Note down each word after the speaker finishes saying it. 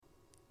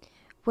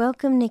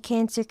Welcome to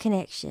Cancer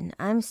Connection.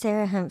 I'm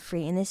Sarah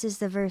Humphrey, and this is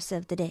the verse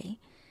of the day.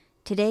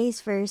 Today's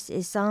verse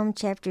is Psalm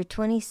chapter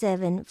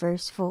 27,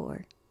 verse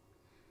 4.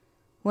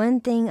 One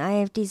thing I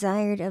have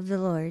desired of the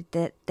Lord,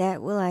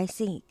 that will I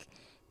seek,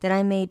 that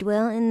I may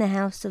dwell in the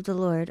house of the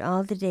Lord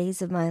all the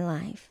days of my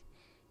life,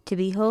 to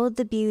behold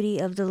the beauty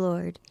of the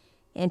Lord,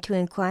 and to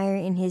inquire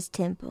in his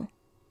temple.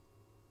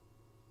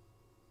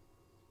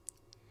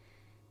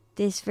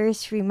 This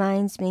verse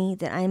reminds me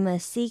that I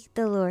must seek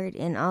the Lord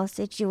in all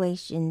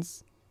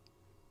situations,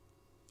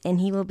 and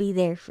he will be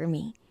there for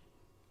me.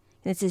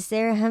 This is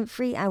Sarah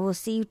Humphrey. I will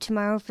see you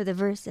tomorrow for the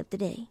verse of the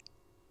day.